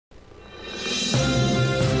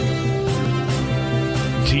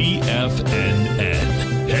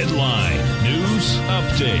TFNN. Headline News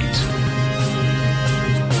Update.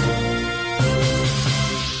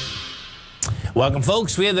 Welcome,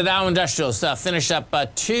 folks. We had the Dow Industrials finish up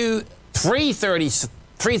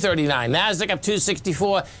 339. Nasdaq up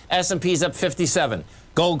 264. S&P's up 57.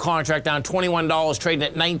 Gold contract down $21, trading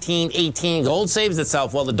at $19.18. Gold saves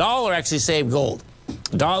itself. Well, the dollar actually saved gold.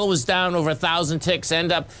 The dollar was down over 1,000 ticks,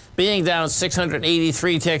 end up being down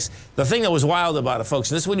 683 ticks. The thing that was wild about it,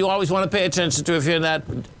 folks, and this is what you always want to pay attention to if you're in that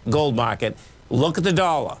gold market, look at the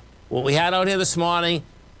dollar. What we had out here this morning,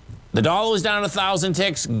 the dollar was down 1,000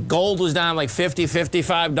 ticks. Gold was down like $50,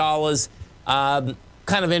 $55.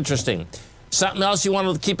 Kind of interesting. Something else you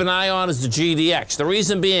want to keep an eye on is the GDX. The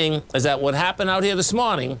reason being is that what happened out here this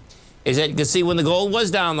morning is that you can see when the gold was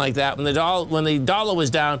down like that, when the dollar was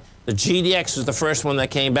down, the GDX was the first one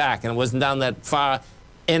that came back, and it wasn't down that far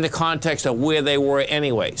in the context of where they were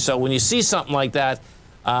anyway. So when you see something like that,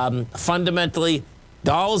 fundamentally,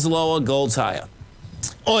 dollar's lower, gold's higher.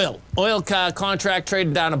 Oil contract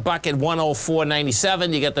trading down $1 at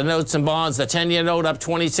 104.97. You get the notes and bonds. The 10-year note up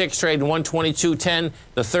 26, trading 122.10.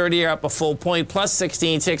 The 30-year up a full point, plus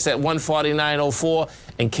 16 ticks at 149.04.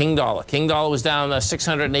 And King Dollar was down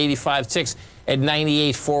 685 ticks at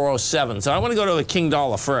 98.407. So I want to go to the King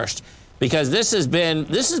Dollar first, because this has been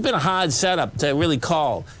a hard setup to really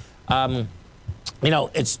call. You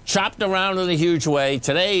know, it's chopped around in a huge way.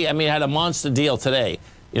 Today, I mean, it had a monster deal today.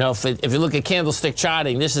 You know, if you look at candlestick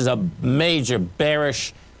charting, this is a major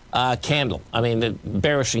bearish candle. I mean,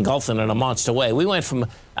 bearish engulfing in a monster way. We went from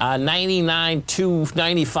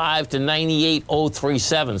 99.295 to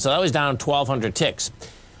 98.037, so that was down 1,200 ticks.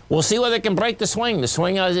 We'll see whether it can break the swing. The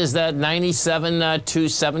swing is that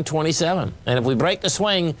 97.2727, and if we break the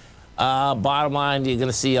swing, bottom line, you're going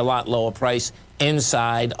to see a lot lower price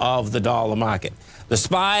inside of the dollar market. The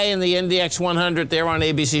SPY and the NDX 100, they're on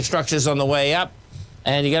ABC structures on the way up.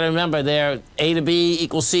 And you got to remember, they're A to B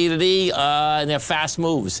equals C to D, and they're fast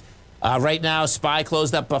moves. Right now, SPY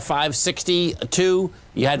closed up 562.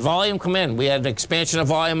 You had volume come in. We had an expansion of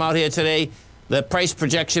volume out here today. The price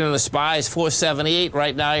projection in the SPY is 478.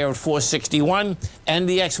 Right now, you're at 461.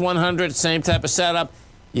 NDX 100, same type of setup.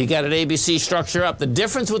 You got an ABC structure up. The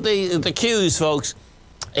difference with the Qs, folks,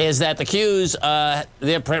 is that the Qs,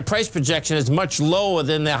 their price projection is much lower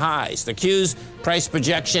than their highs. The Qs price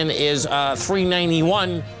projection is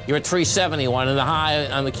 391. You're at 371, and the high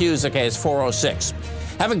on the Qs, okay, is 406.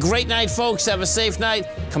 Have a great night, folks. Have a safe night.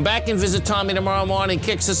 Come back and visit Tommy tomorrow morning.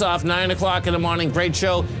 Kicks us off 9 o'clock in the morning. Great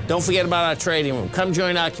show. Don't forget about our trading room. Come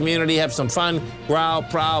join our community. Have some fun. Growl,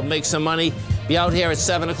 proud, make some money. Be out here at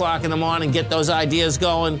 7 o'clock in the morning. Get those ideas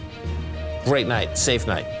going. Great night. Safe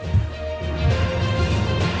night.